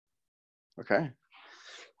Okay.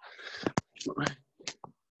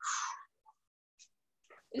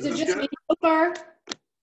 Is it just me so far?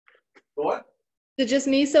 What? Is it just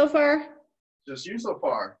me so far? Just you so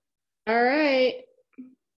far. All right.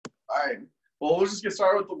 All right. Well, we'll just get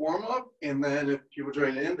started with the warm-up, and then if people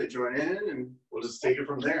join in, they join in, and we'll just take it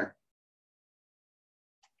from there.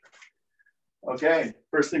 Okay,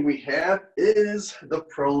 first thing we have is the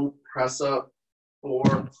prone press-up for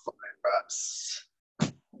 5 reps.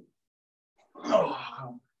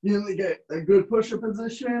 Oh, usually get a good push-up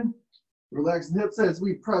position. Relax the hips as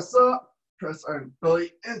we press up. Press our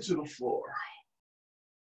belly into the floor.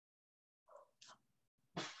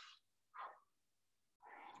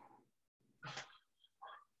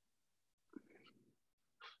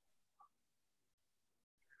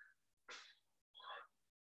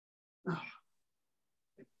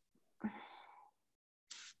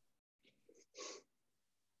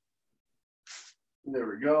 There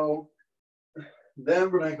we go.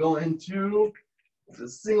 Then we're going to go into the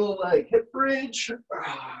single leg hip bridge.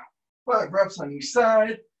 5 reps on each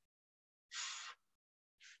side.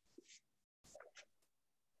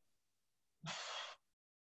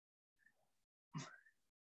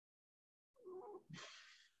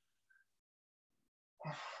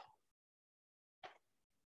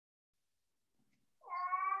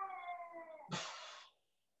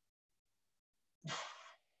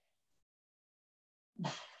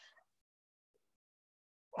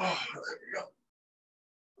 Oh, there we go.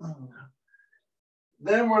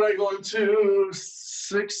 Then we're going to go into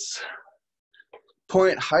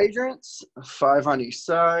 6-point hydrants, 5 on each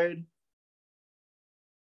side.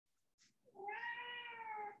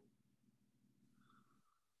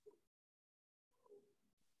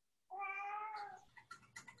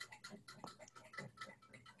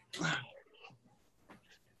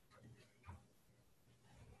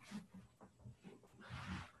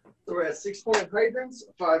 So we're at 6-point hydrants,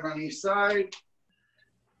 5 on each side.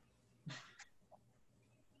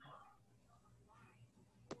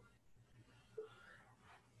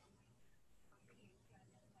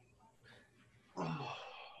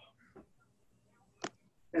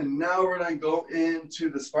 And now we're going to go into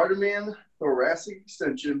the Spider-Man thoracic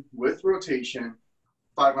extension with rotation,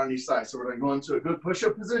 5 on each side. So we're going to go into a good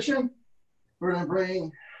push-up position. We're going to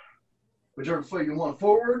bring whichever foot you want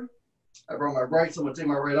forward. I brought my right, so I'm going to take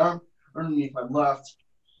my right arm underneath my left.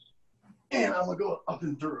 And I'm going to go up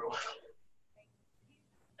and through.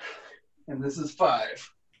 And this is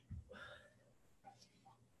 5.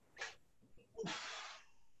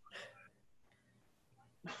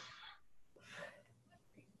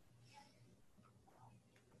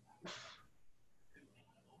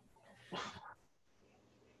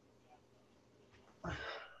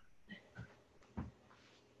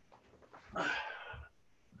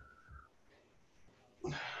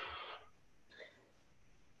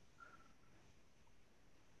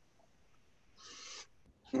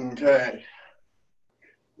 Okay.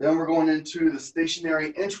 Then we're going into the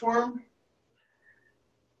stationary inchworm.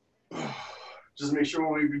 Just make sure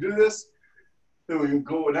when we do this, then we can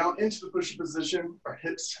go down into the push-up position. Our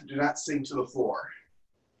hips do not sink to the floor.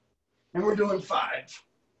 And we're doing 5.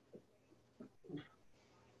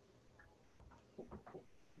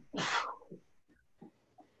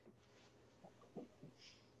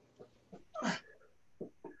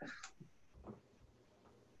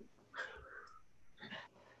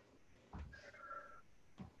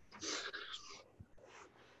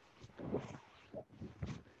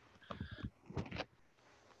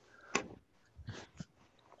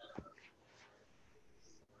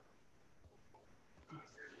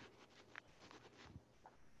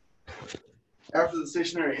 After the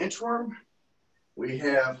stationary inchworm, we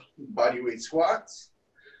have body weight squats.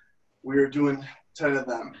 We are doing 10 of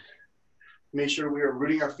them. Make sure we are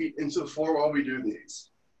rooting our feet into the floor while we do these.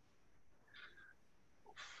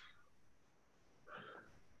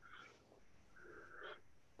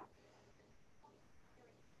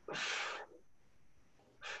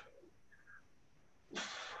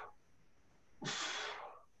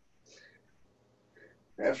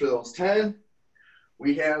 After those 10,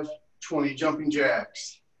 we have 20 jumping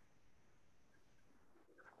jacks.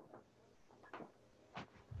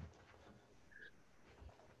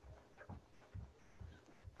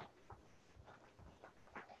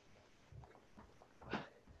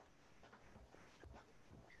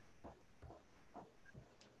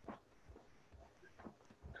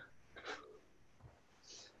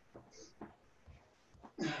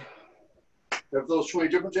 After those 20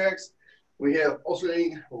 jumping jacks, we have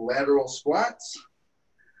alternating lateral squats.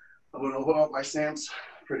 I'm going to open up my stance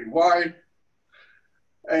pretty wide.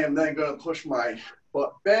 I am then going to push my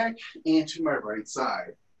butt back into my right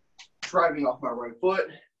side. driving off my right foot,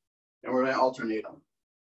 and we're going to alternate them.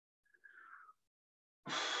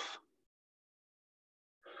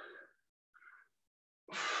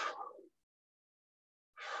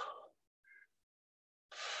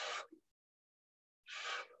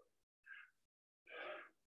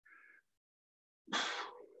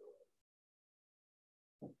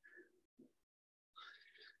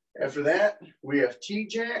 After that, we have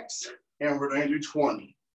T-jacks, and we're going to do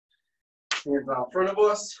 20. Hands out in front of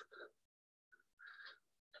us.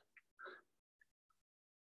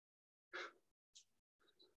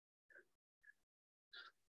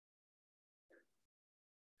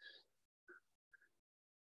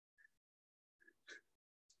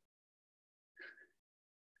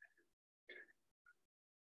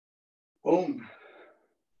 Boom.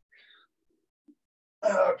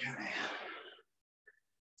 Okay.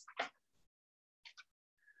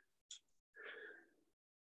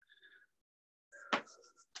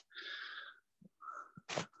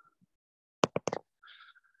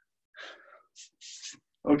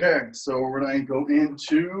 Okay, so we're going to go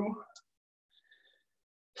into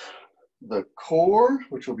the core,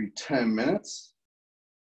 which will be 10 minutes.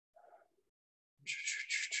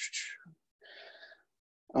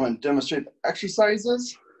 I'm going to demonstrate the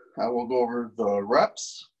exercises. I will go over the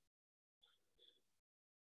reps.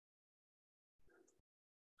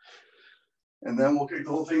 And then we'll kick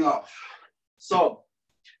the whole thing off. So,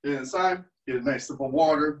 get inside, get a nice sip of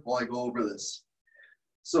water while I go over this.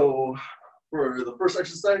 So, for the first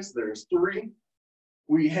exercise, there's 3.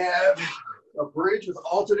 We have a bridge with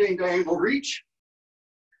alternating diagonal reach.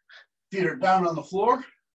 Feet are down on the floor.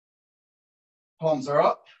 Palms are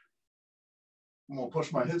up. I'm going to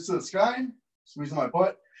push my hips to the sky, squeeze my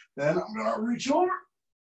butt. Then I'm going to reach over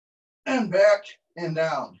and back and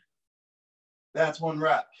down. That's 1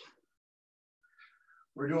 rep.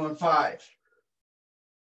 We're doing 5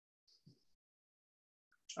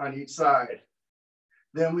 on each side.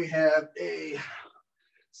 Then we have a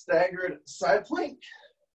staggered side plank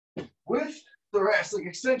with thoracic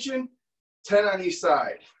extension, 10 on each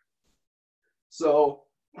side. So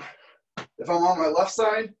if I'm on my left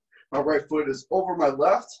side, my right foot is over my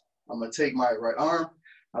left. I'm going to take my right arm.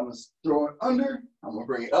 I'm going to throw it under. I'm going to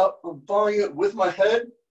bring it up. I'm following it with my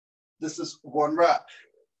head. This is 1 rep.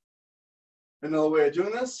 Another way of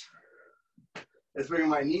doing this is bringing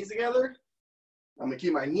my knees together. I'm going to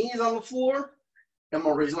keep my knees on the floor. And I'm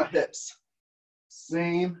going to raise my hips.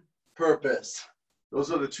 Same purpose. Those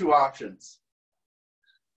are the 2 options.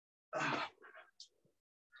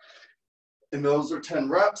 And those are 10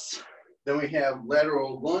 reps. Then we have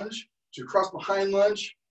lateral lunge to cross behind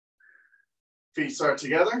lunge. Feet start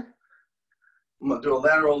together. I'm going to do a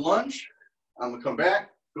lateral lunge. I'm going to come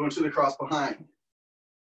back, go into the cross behind.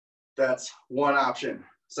 That's 1 option.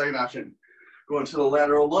 Second option, go into the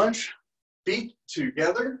lateral lunge, feet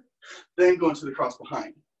together, then go into the cross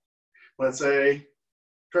behind. Let's say,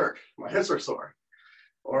 Kirk, my hips are sore,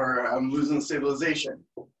 or I'm losing stabilization.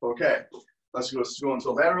 Okay, let's go into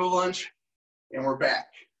a lateral lunge, and we're back.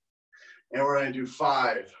 And we're going to do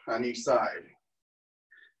 5 on each side.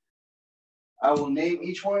 I will name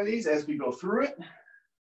each one of these as we go through it.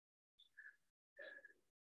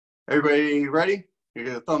 Everybody ready? You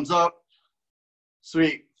get a thumbs up.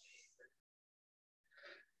 Sweet.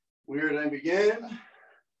 We're going to begin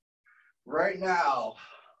right now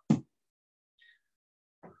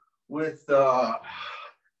with the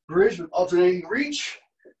bridge with alternating reach,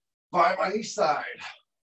 5 on each side.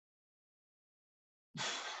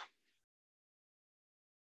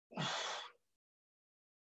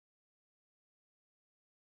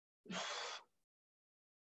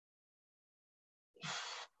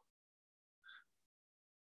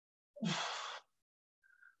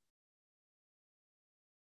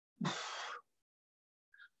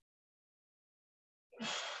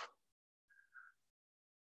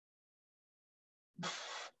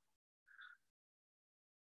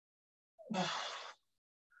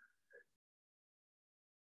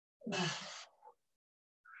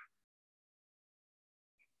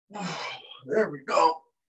 There we go.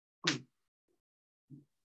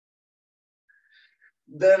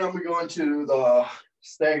 Then I'm going to go into the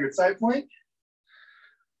staggered side plank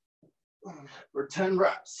for 10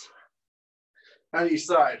 reps on each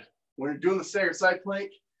side. When you're doing the staggered side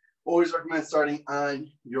plank, always recommend starting on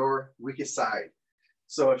your weakest side.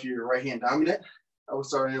 So if you're right hand dominant, I would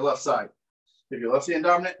start on your left side. If you're left hand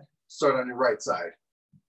dominant, start on your right side.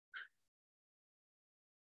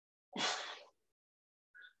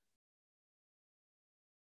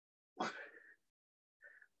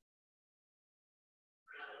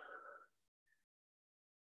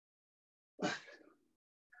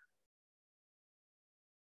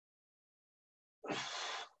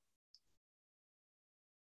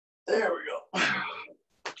 There we go.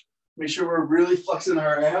 Make sure we're really flexing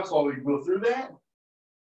our abs while we go through that.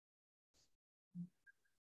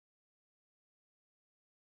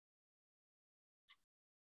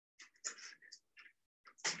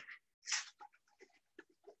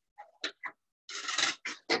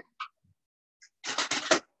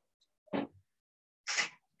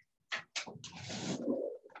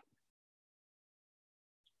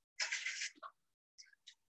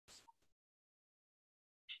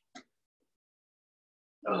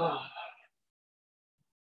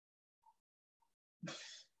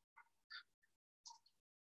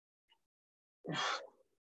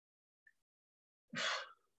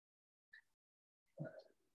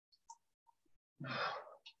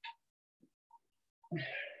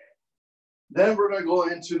 Then we're going to go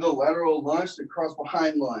into the lateral lunge, the cross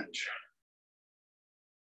behind lunge.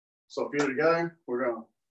 So feet together, we're going to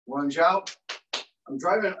lunge out. I'm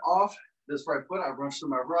driving off this right foot. I rush to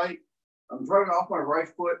my right. I'm driving off my right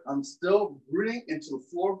foot. I'm still rooting into the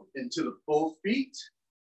floor, into the both feet.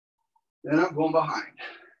 Then I'm going behind.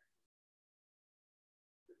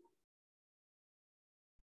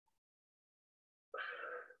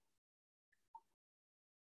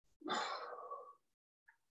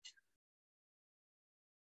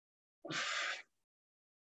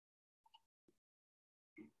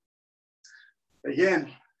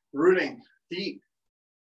 Again, rooting, feet.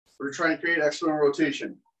 We're trying to create external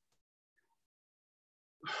rotation.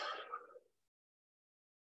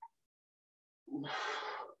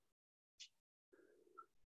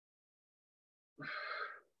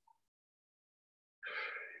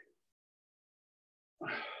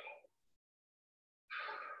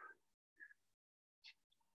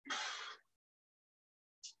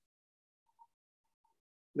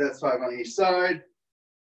 That's 5 on each side.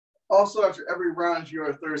 Also, after every round, if you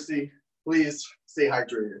are thirsty, please stay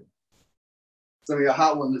hydrated. It's gonna be a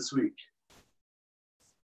hot one this week.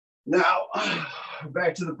 Now,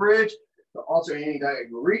 back to the bridge, the alternating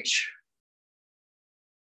diagonal reach.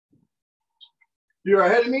 If you're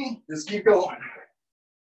ahead of me, just keep going.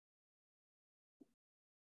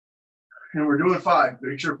 And we're doing 5.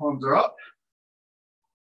 Make sure palms are up.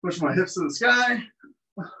 Push my hips to the sky.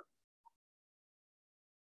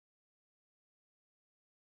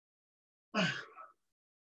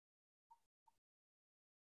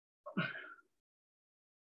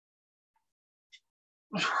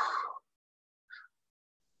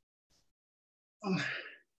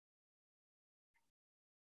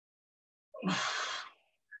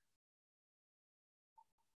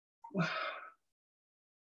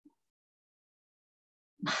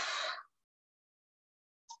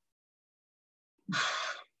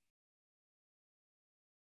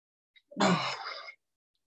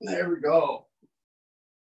 There we go.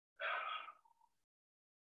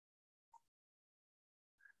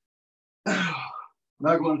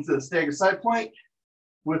 Now going to the STG Side Plank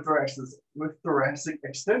with thoracic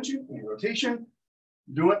extension and rotation.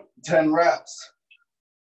 Do it 10 reps.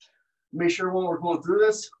 Make sure when we're going through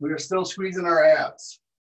this, we are still squeezing our abs.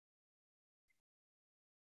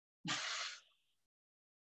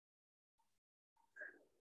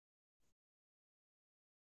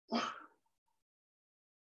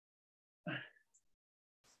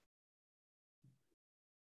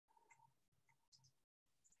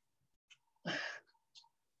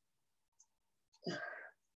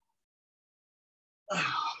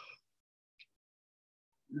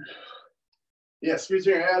 Yeah,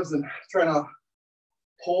 squeezing your abs and trying to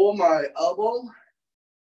pull my elbow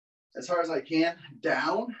as hard as I can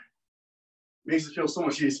down. Makes it feel so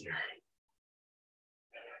much easier.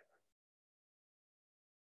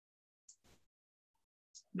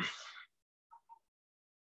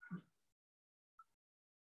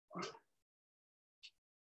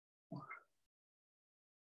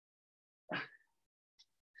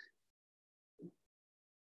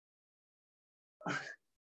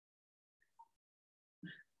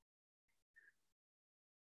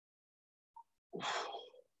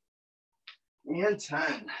 And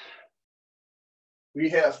 10. We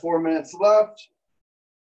have 4 minutes left.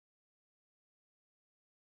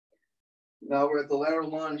 Now we're at the lateral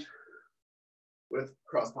lunge with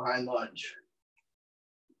cross behind lunge.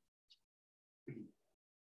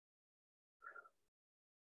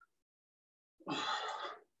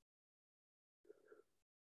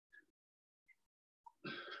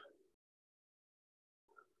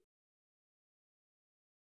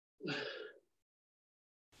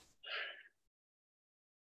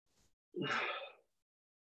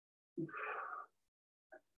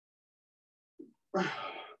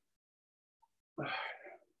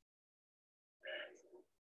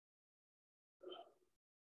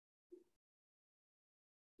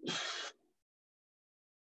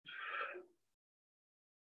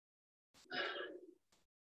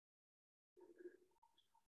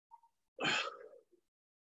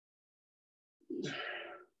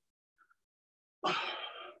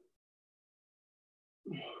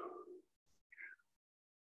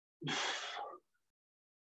 There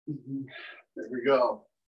we go.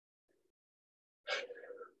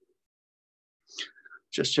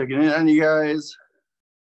 Just checking in on you guys.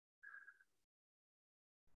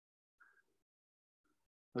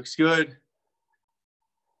 Looks good.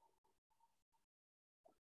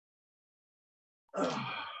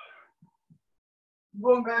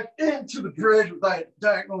 Going back into the bridge with that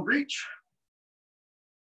diagonal reach.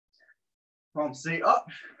 Palms stay up.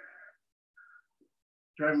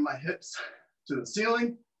 Driving my hips to the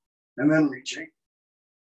ceiling and then reaching.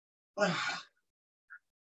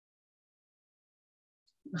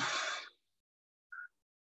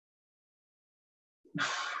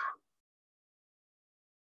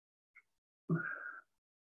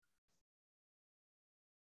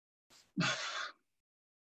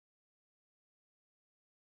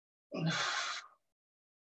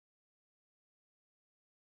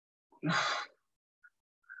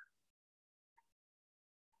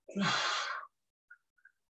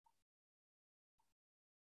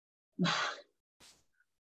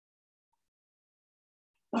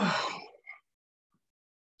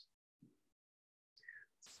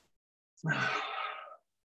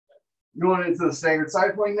 Going into the staggered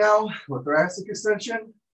side plank now with thoracic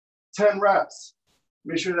extension, 10 reps.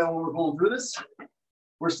 Make sure that when we're going through this,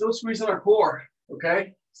 we're still squeezing our core,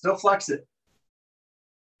 okay? Still flex it.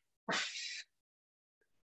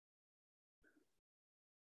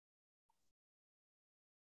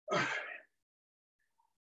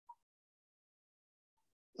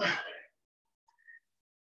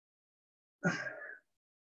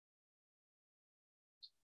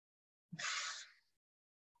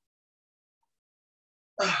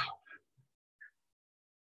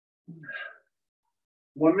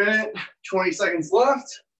 One minute, 20 seconds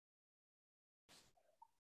left.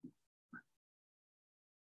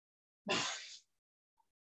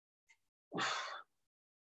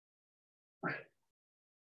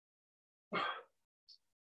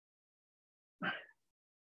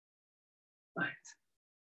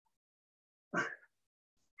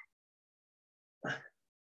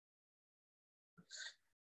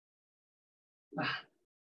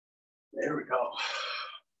 There we go.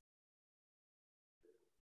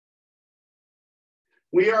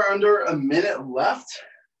 We are under a minute left.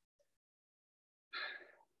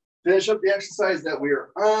 Finish up the exercise that we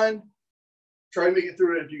are on. Try to make it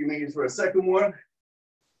through it if you can make it through a second one.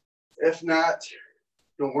 If not,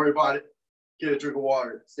 don't worry about it. Get a drink of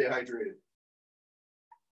water. Stay hydrated.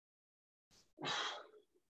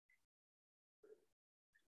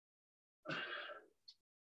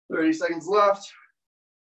 Thirty seconds left.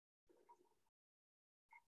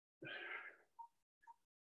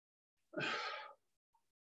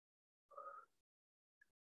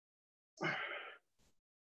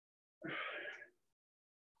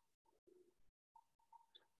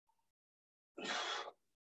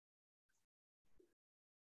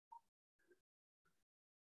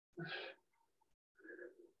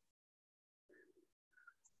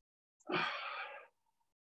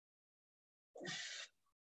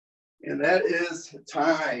 And that is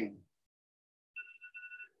time.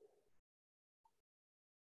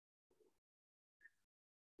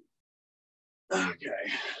 Okay.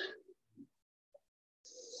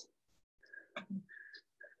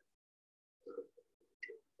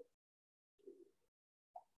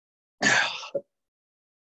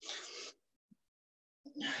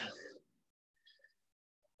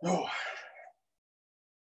 Oh.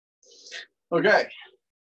 Okay.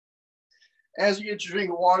 As you get your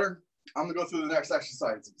drink of water, I'm gonna go through the next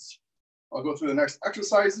exercises. I'll go through the next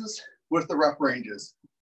exercises with the rep ranges.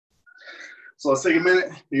 So let's take a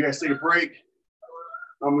minute. You guys take a break.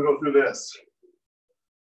 I'm gonna go through this.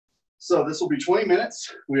 So this will be 20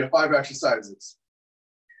 minutes. We have 5 exercises.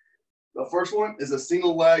 The first one is a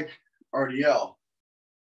single leg RDL.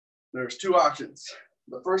 There's 2 options.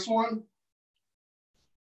 The first one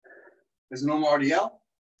is a normal RDL.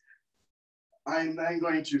 I'm then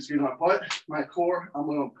going to squeeze my butt, my core. I'm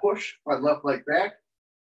going to push my left leg back.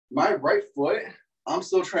 My right foot, I'm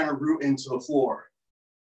still trying to root into the floor.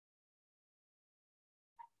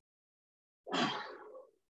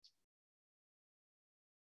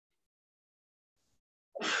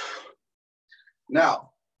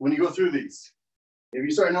 Now, when you go through these, if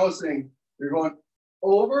you start noticing you're going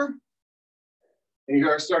over and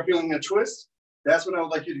you start feeling a twist, that's when I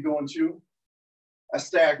would like you to go into a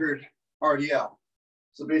staggered RDL.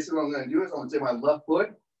 So basically what I'm going to do is I'm going to take my left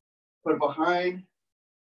foot, put it behind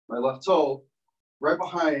my left toe, right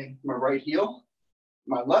behind my right heel.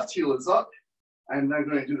 My left heel is up. I'm then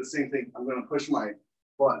going to do the same thing. I'm going to push my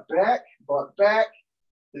butt back, butt back.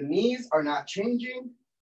 The knees are not changing.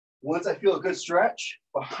 Once I feel a good stretch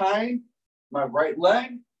behind my right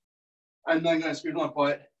leg, I'm then going to squeeze my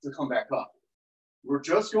foot to come back up. We're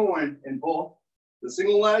just going in both the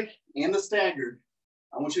single leg and the staggered.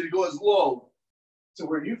 I want you to go as low to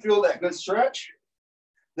where you feel that good stretch,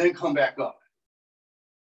 then come back up.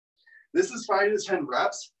 This is 5 to 10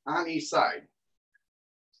 reps on each side.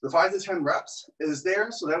 The 5 to 10 reps is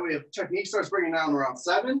there so that way if technique starts breaking down around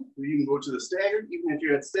 7, you can go to the staggered. Even if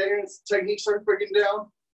you're at staggered, technique starts breaking down,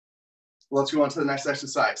 let's go on to the next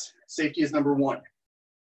exercise. Safety is number 1.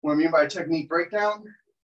 What I mean by technique breakdown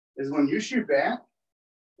is when you shoot back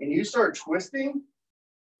and you start twisting,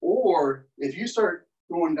 or if you start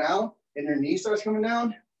going down and your knee starts coming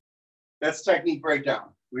down, that's technique breakdown.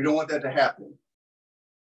 We don't want that to happen.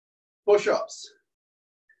 Push-ups,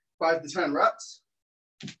 5 to 10 reps.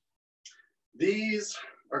 These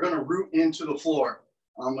are going to root into the floor.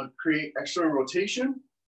 I'm going to create external rotation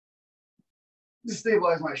to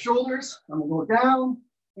stabilize my shoulders. I'm going to go down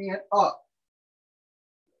and up.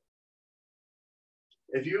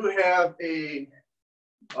 If you have a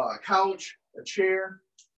couch, a chair,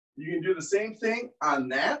 you can do the same thing on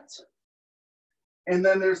that. And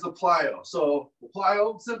then there's the plyo. So the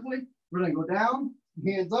plyo, simply, we're going to go down,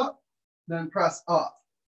 hands up, then press up.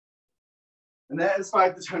 And that is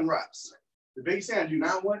 5 to 10 reps. The biggest thing I do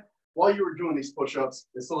not want while you are doing these push-ups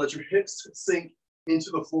is to let your hips sink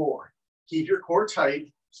into the floor. Keep your core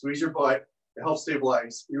tight, squeeze your butt. It helps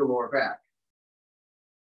stabilize your lower back.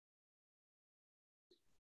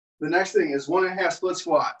 The next thing is 1.5 split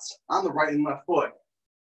squats on the right and left foot.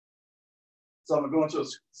 So I'm going to go into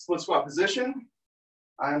a split squat position.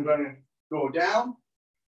 I'm going to go down,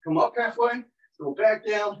 come up halfway, go back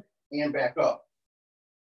down, and back up.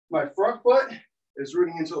 My front foot is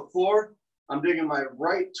rooting into the floor. I'm digging my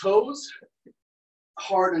right toes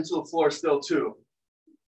hard into the floor still too.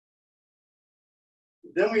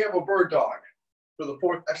 Then we have a bird dog for the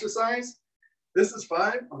 4th exercise. This is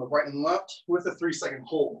 5 on the right and left with a 3-second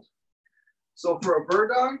hold. So for a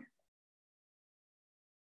bird dog,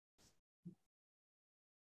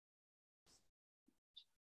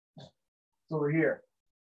 so we're here.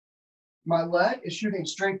 My leg is shooting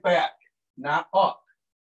straight back, not up.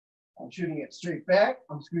 I'm shooting it straight back.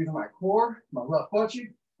 I'm squeezing my core, my left butt cheek,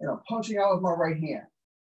 and I'm punching out with my right hand.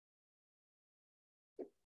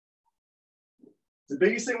 The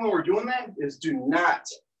biggest thing when we're doing that is do not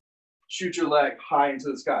shoot your leg high into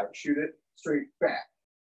the sky. Shoot it straight back.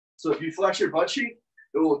 So if you flex your butt cheek,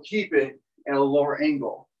 it will keep it at a lower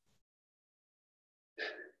angle.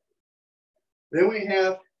 Then we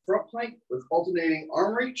have front plank with alternating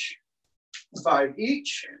arm reach, 5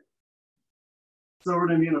 each. So we're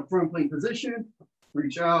going to be in a front plank position,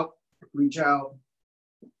 reach out, reach out.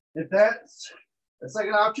 If that's a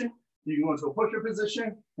second option, you can go into a pusher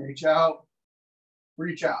position, reach out,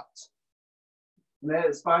 reach out. And that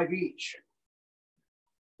is 5 each.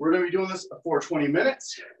 We're going to be doing this for 20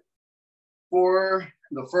 minutes. For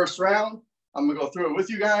the first round, I'm going to go through it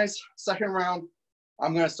with you guys. Second round,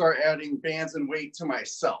 I'm going to start adding bands and weight to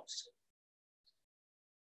myself.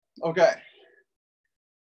 Okay.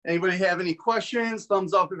 Anybody have any questions?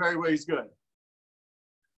 Thumbs up if everybody's good.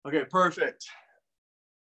 Okay, perfect.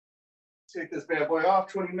 Take this bad boy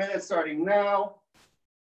off, 20 minutes starting now.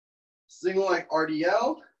 Single leg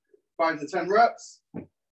RDL, 5 to 10 reps.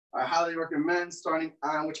 I highly recommend starting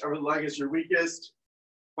on whichever leg is your weakest,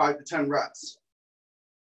 5 to 10 reps.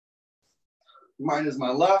 Mine is my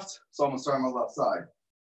left, so I'm gonna start on my left side,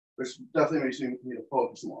 which definitely makes me need to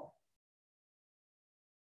focus more.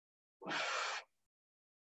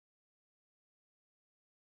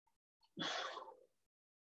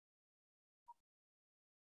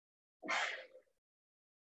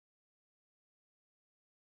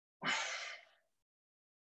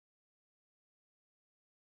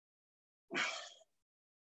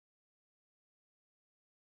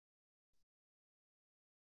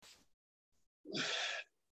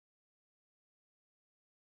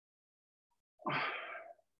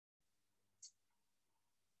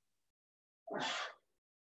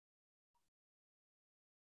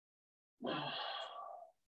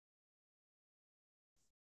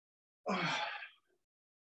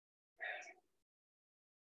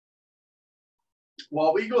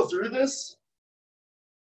 While we go through this,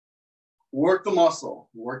 work the muscle,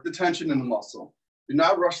 work the tension in the muscle. Do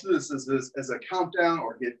not rush through this as a countdown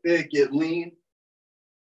or get big, get lean.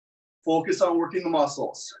 Focus on working the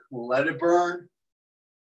muscles. Let it burn.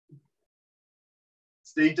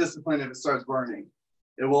 Stay disciplined if it starts burning.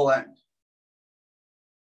 It will end.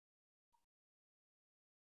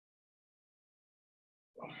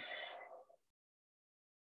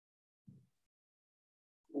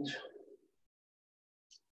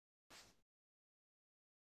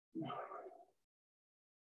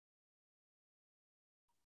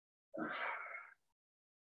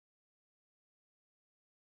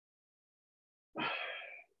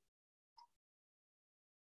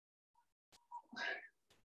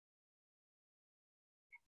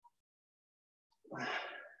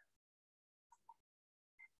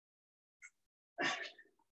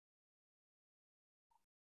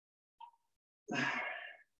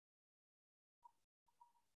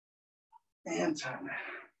 And 10.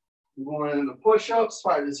 I'm going into push-ups,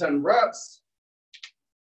 5 to 10 reps.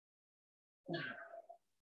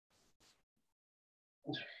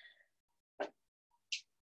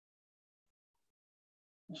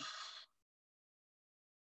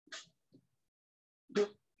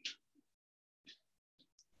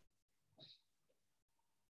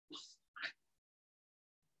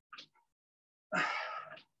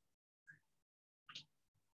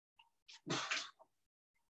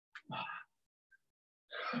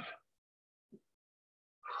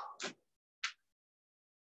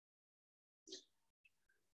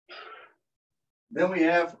 Then we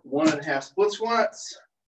have 1.5 split squats,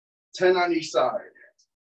 10 on each side.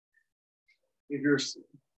 If you're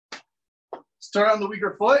start on the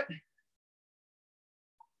weaker foot,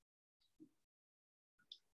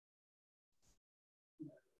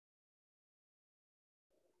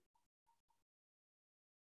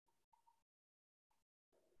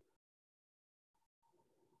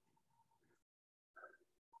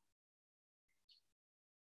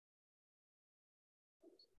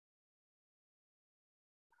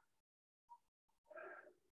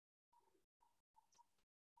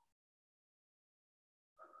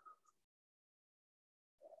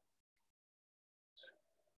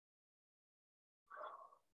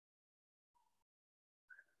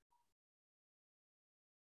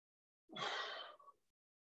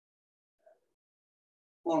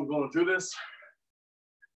 while I'm going through this,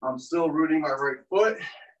 I'm still rooting my right foot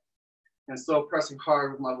and still pressing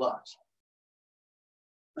hard with my left.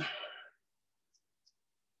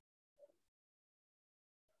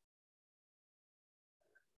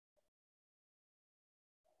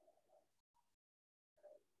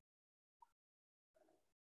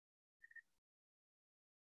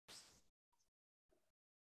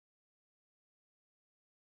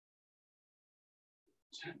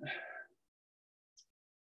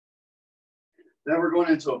 Then we're going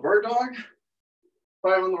into a bird dog,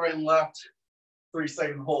 5 on the right and left,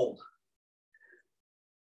 3-second hold.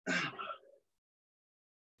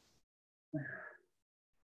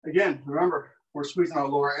 Again, remember, we're squeezing our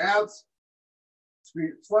lower abs,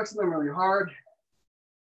 flexing them really hard.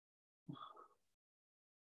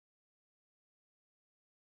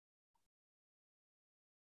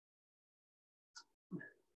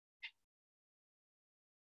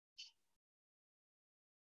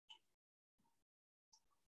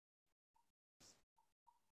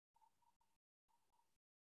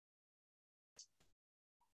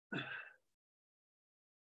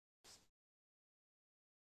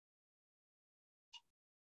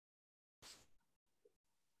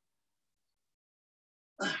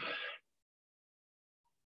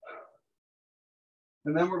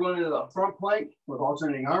 And then we're going into the front plank with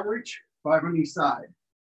alternating arm reach, 5 on each side.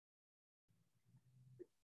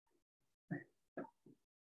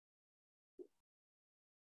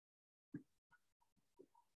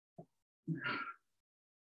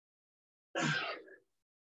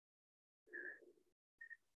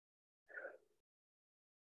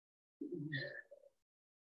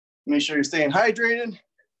 Make sure you're staying hydrated.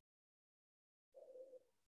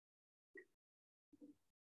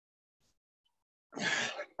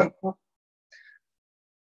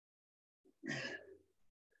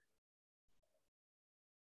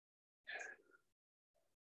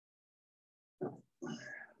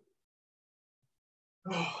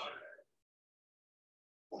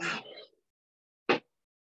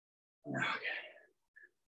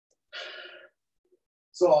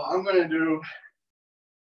 So I'm going to do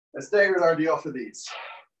a staggered RDL for these.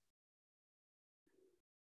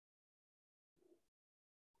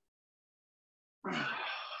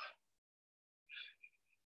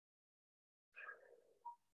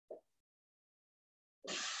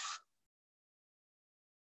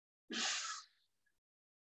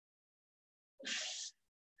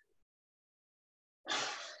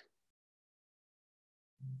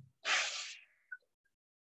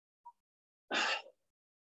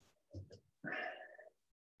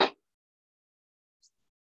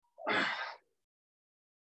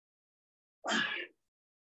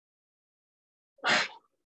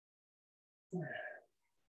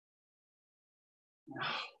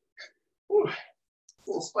 Ooh, a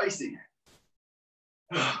little spicy.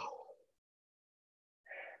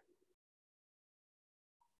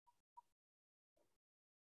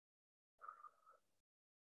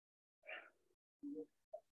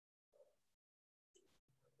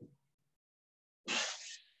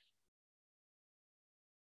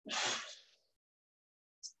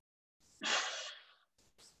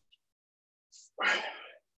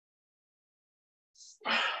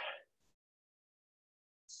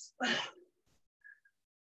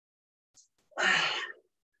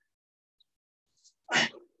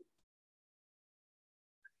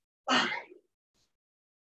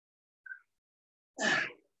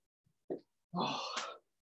 Oh,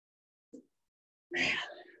 man.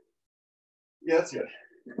 Yeah, that's good.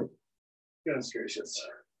 Goodness gracious.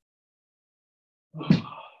 Okay.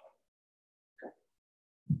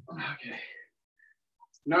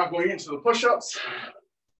 Now going into the push-ups.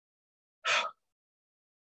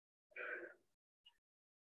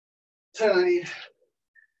 10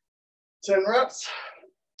 reps.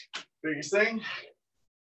 Biggest thing.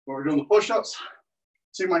 When we're doing the push-ups,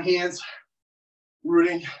 see my hands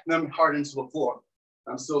rooting them hard into the floor.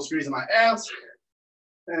 I'm still squeezing my abs,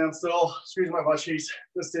 and I'm still squeezing my butt cheeks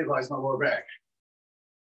to stabilize my lower back.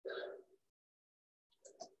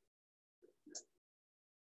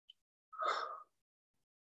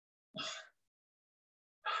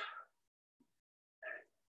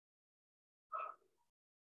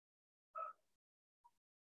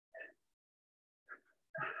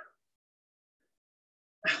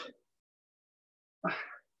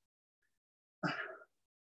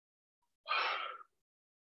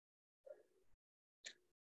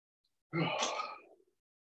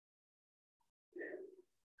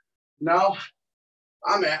 Now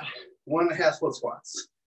I'm at 1.5 split squats.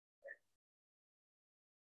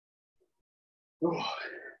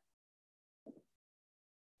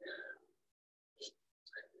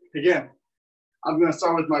 Again, I'm going to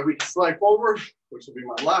start with my weakest leg forward, which will be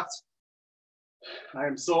my left. I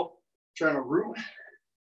am still trying to root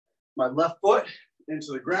my left foot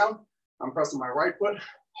into the ground. I'm pressing my right foot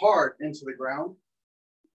hard into the ground.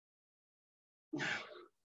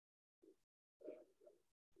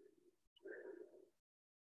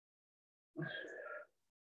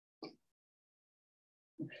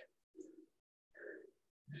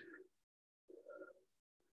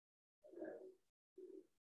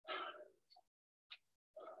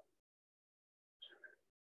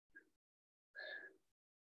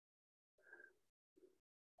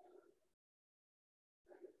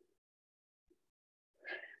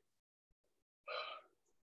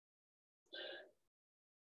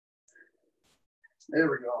 There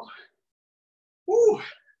we go. Woo!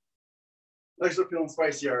 Legs are feeling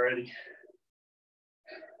spicy already.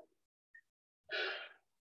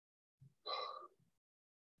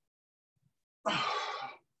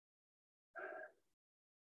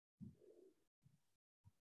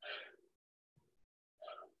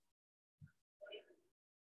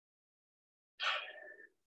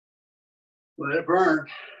 Let it burn.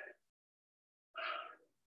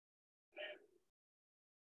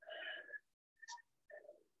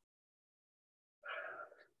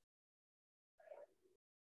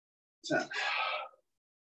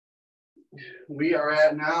 We are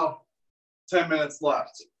at now 10 minutes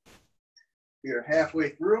left. We are halfway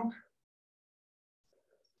through.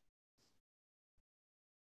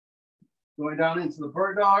 Going down into the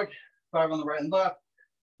bird dog, 5 on the right and left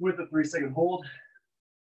with a 3-second hold.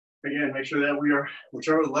 Again, make sure that we are,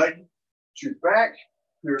 whichever leg shoots back,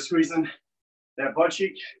 we are squeezing that butt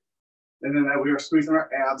cheek, and then that we are squeezing our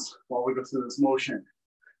abs while we go through this motion.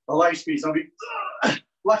 A light squeeze, don't be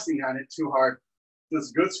flexing on it too hard. This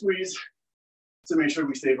is a good squeeze to make sure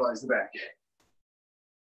we stabilize the back.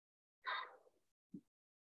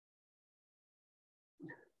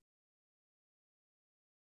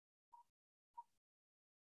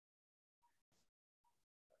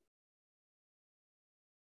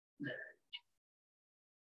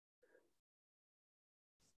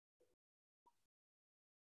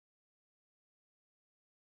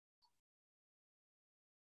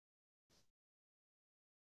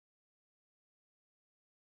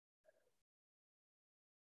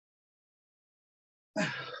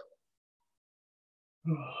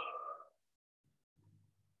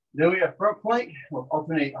 Then we have front plank with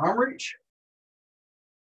alternate arm reach.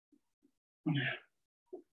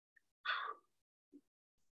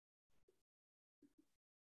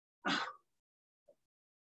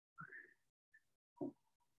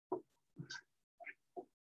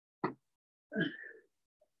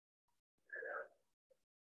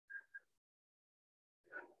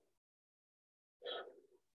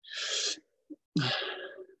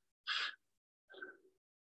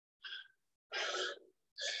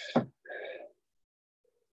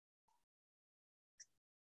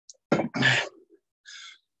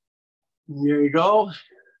 There you go.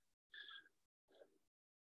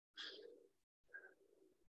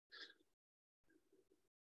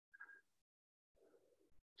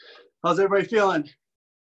 How's everybody feeling?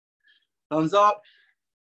 Thumbs up.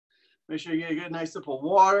 Make sure you get a good nice sip of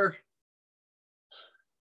water.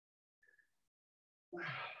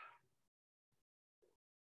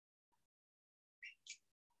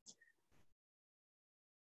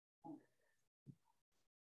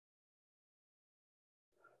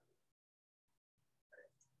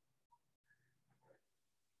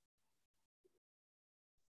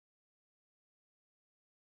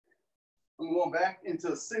 I'm going back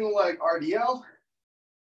into single leg RDL.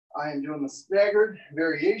 I am doing the staggered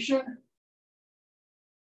variation.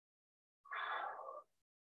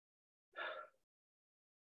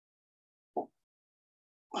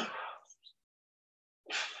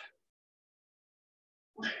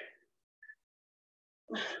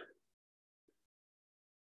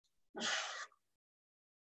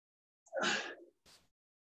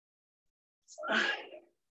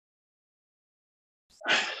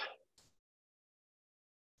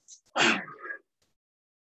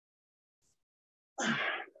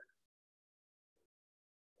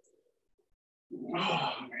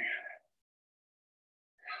 Oh, man.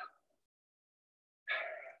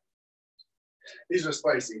 These are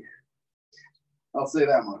spicy. I'll say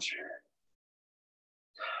that much.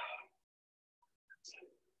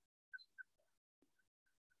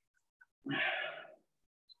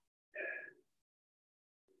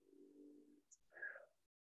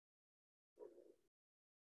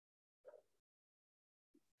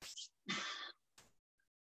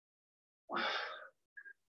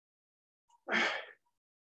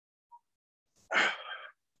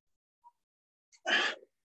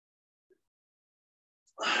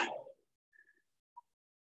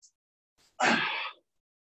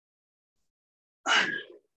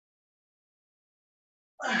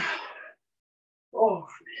 Oh,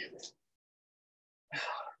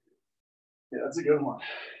 yeah, that's a good one.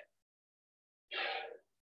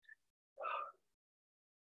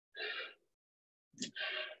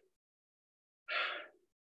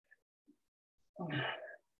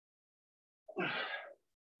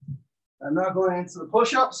 I'm not going into the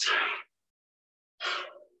push-ups.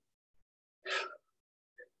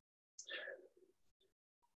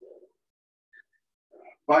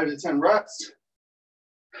 5 to 10 reps.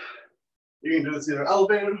 You can do this either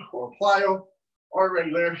elevated or plyo or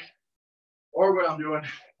regular or what I'm doing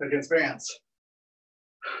against bands.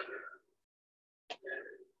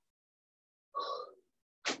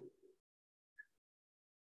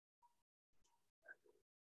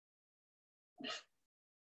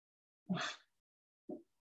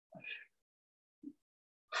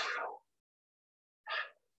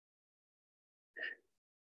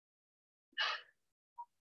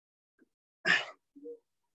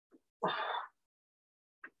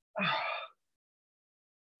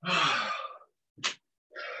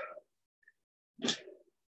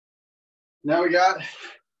 Now we got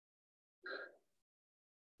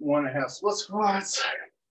 1.5 split squats.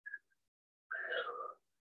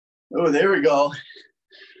 Oh, there we go.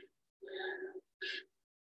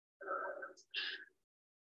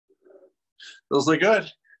 Those look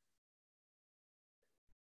good.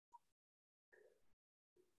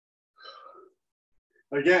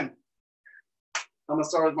 Again, I'm gonna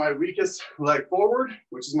start with my weakest leg forward,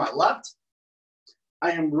 which is my left.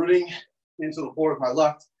 I am rooting into the floor with my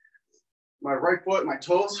left. My right foot, my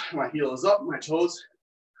toes, my heel is up, my toes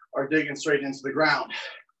are digging straight into the ground.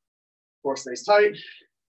 Core stays tight.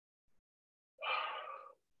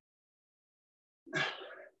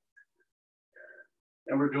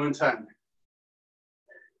 And we're doing 10.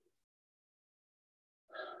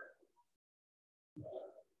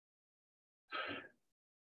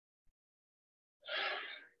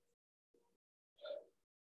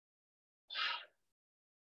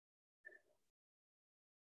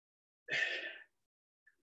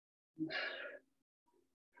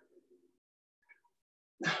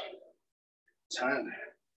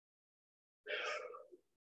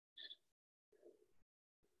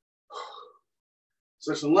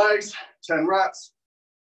 Switching legs, 10 reps.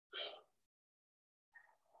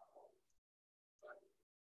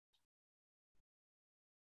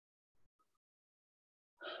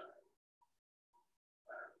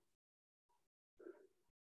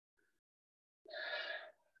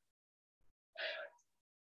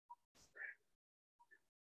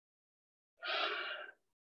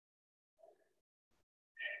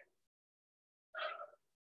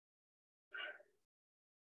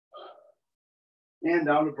 And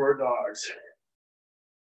down to bird dogs.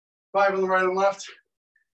 5 on the right and left.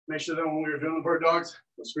 Make sure that when we're doing the bird dogs,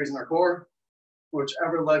 we're squeezing our core.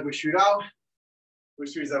 Whichever leg we shoot out, we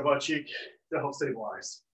squeeze that butt cheek to help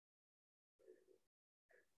stabilize.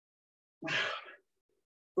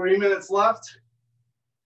 3 minutes left.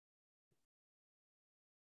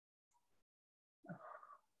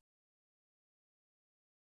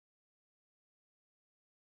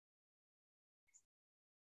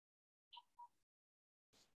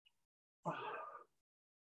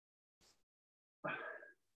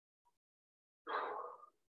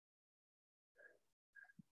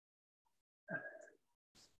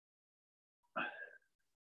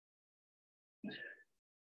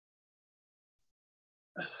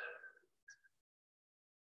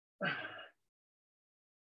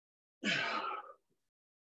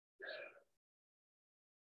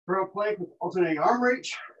 Pro plank with alternating arm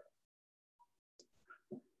reach.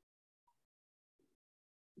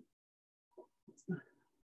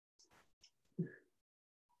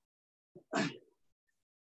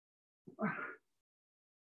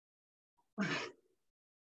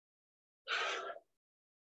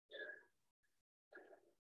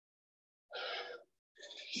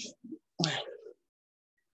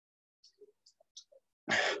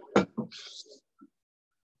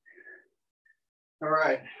 All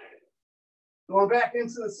right, going back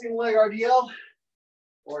into the single leg RDL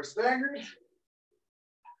or staggered,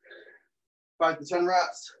 5 to 10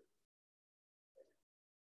 reps.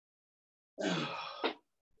 I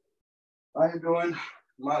am doing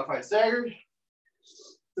modified staggered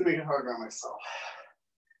to make it harder on myself,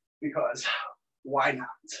 because why not?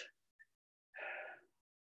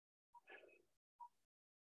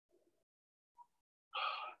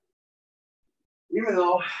 Even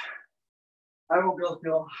though I will be able to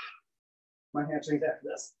feel my hamstrings after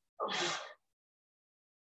this.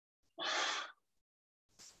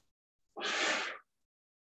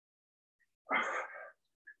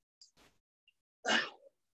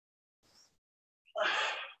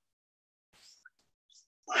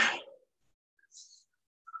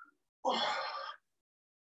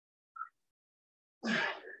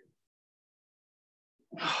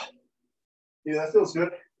 Yeah, that feels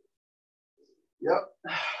good. Yep.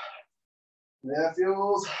 That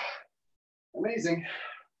feels amazing.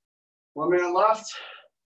 1 minute left.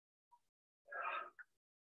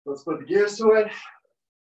 Let's put the gears to it.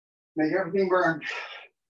 Make everything burn.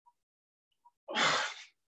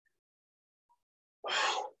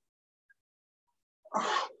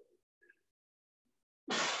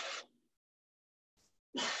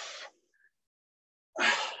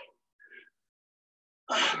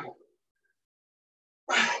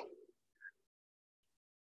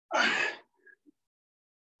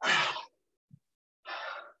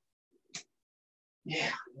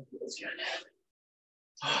 Yeah, that feels good.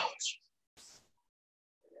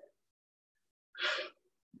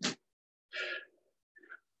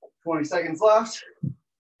 20 seconds left.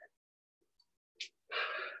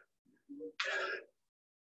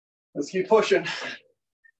 Let's keep pushing.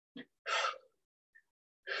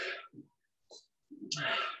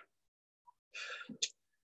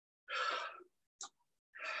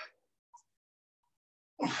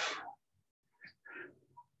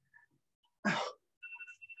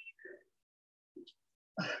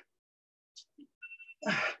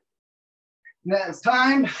 Now it's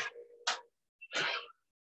time.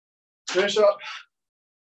 Finish up.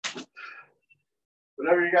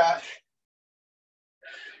 Whatever you got.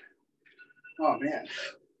 Oh man.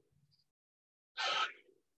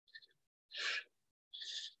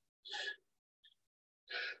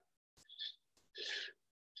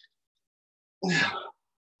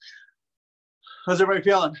 How's everybody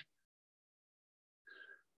feeling?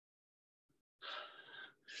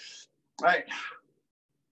 All right.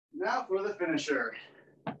 Now for the finisher.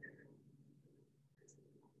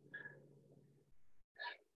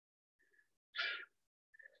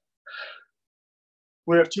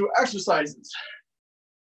 We have 2 exercises.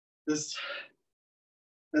 This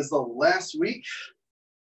is the last week.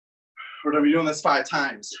 We're going to be doing this 5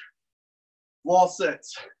 times. Wall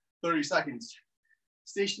sits, 30 seconds.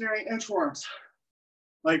 Stationary inchworms,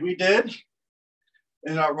 like we did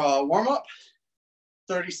in our warm-up,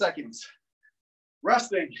 30 seconds.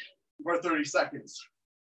 Resting for 30 seconds.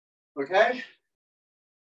 Okay?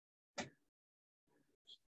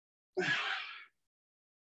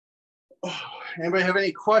 Anybody have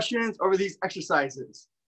any questions over these exercises?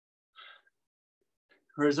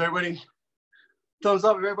 Or is everybody thumbs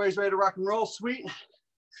up if everybody's ready to rock and roll? Sweet.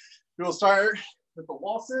 We'll start with the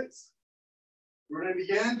wall sits. We're going to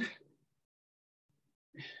begin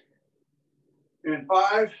in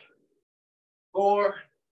 5, 4,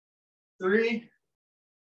 3,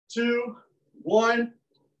 2, 1.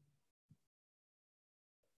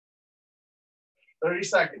 30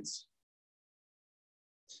 seconds.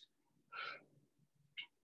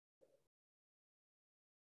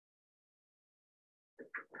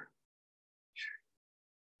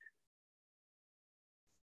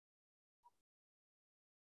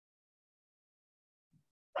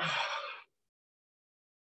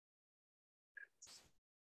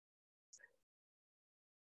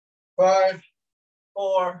 Five,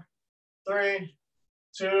 4, 3,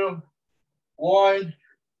 2, 1.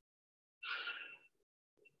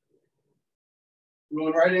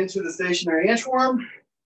 Going right into the stationary inchworm.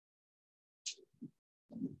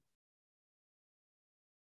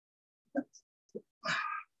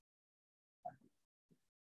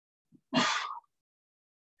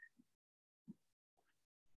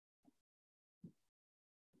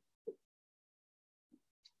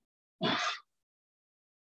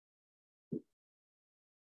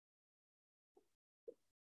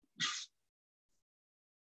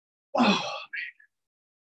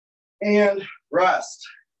 And rest.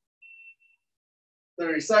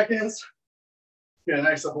 30 seconds. Get a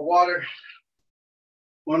nice sip of water.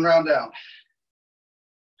 One round down.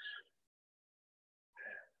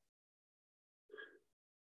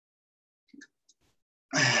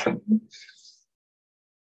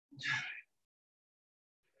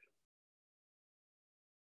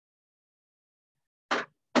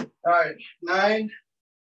 All right, 9,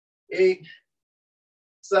 8,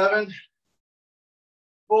 7,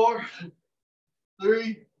 4,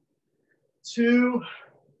 3, 2,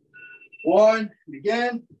 1.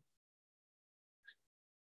 Begin.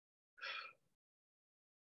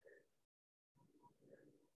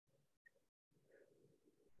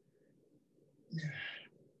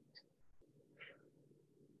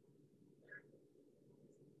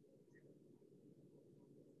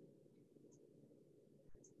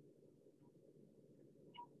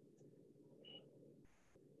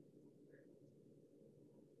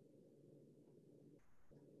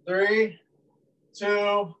 Three,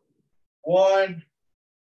 2, 1.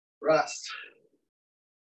 Rest.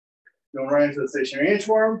 Going right into the stationary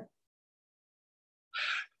inchworm.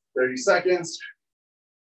 30 seconds.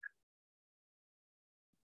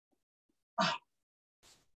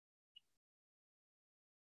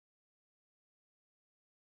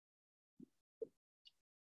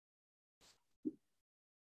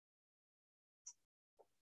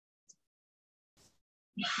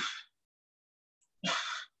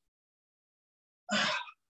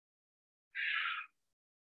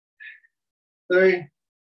 Three,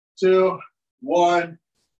 2, 1.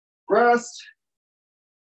 Rest.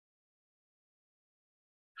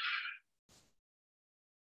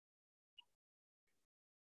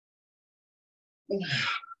 We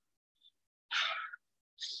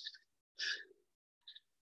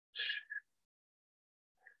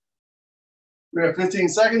have 15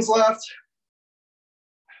 seconds left.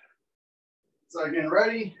 So getting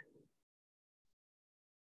ready.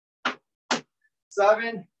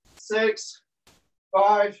 7, 6,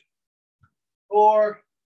 5, 4,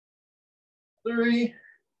 3,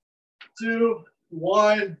 2,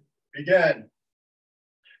 1. Begin.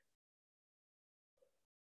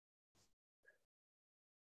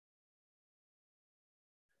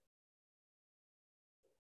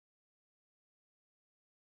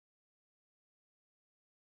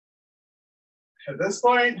 At this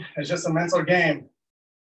point, it's just a mental game.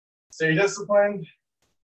 Stay disciplined.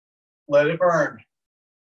 Let it burn.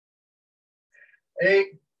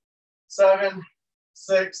 8, 7,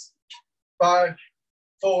 6, 5,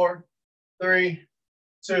 4, 3,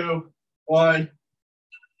 2, 1.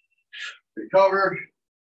 Recover.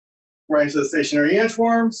 Right into the stationary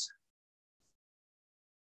inchworms.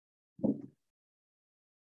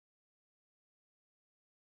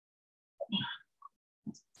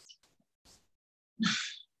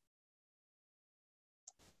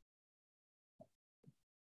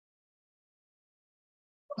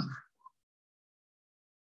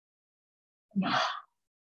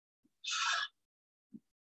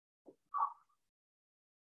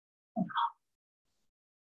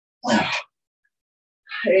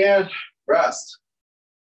 And rest.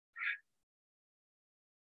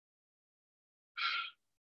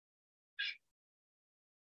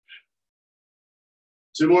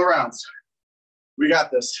 Two more rounds. We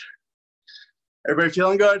got this. Everybody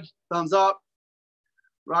feeling good? Thumbs up.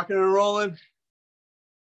 Rocking and rolling.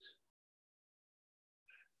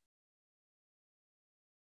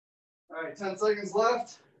 All right, 10 seconds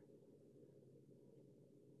left.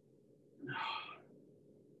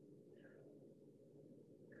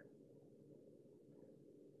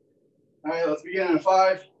 All right, let's begin in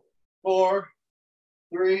 5, 4,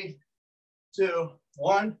 3, 2,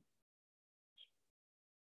 1.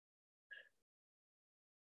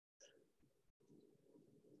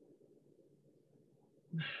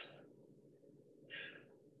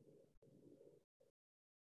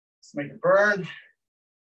 Let's make it burn.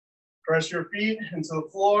 Press your feet into the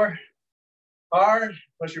floor hard.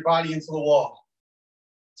 Push your body into the wall.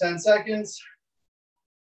 10 seconds.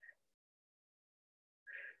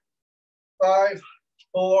 5,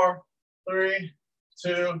 4, 3,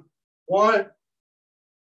 2, 1.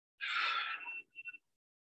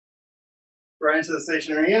 Right into the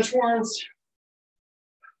stationary inchworms.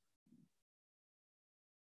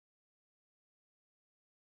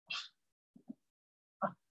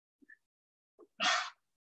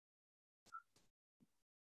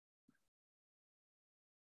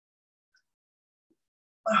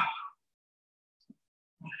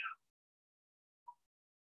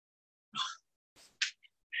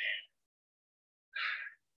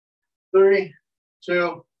 Three,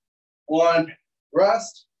 2, 1.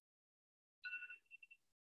 Rest.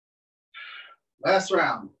 Last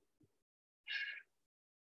round.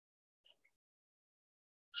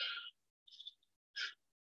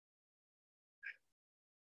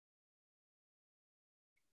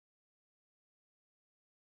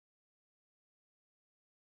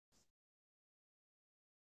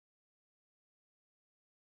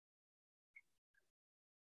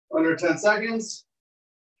 Under 10 seconds.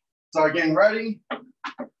 Start getting ready.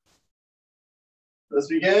 Let's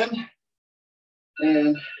begin.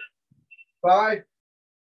 And 5,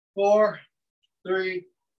 4, 3,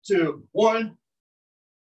 2, 1.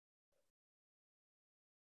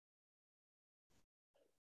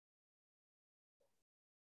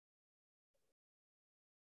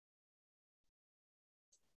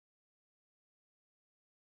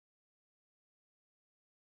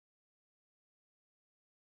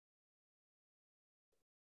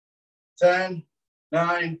 Ten,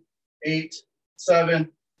 9, 8,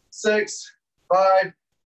 7, 6, 5,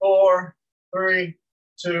 4, 3,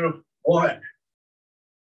 2, 1.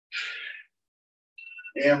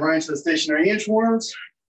 And right into the stationary inchworms.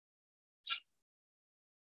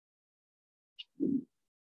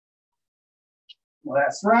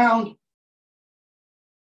 Last round.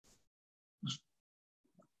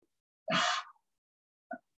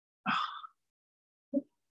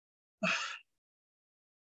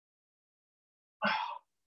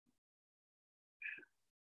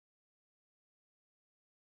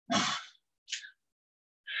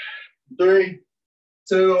 Three,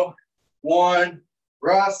 2, 1,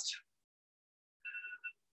 rest.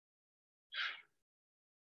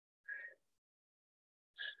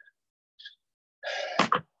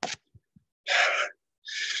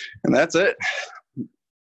 And that's it.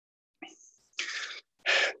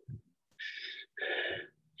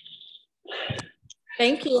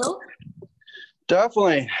 Thank you.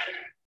 Definitely.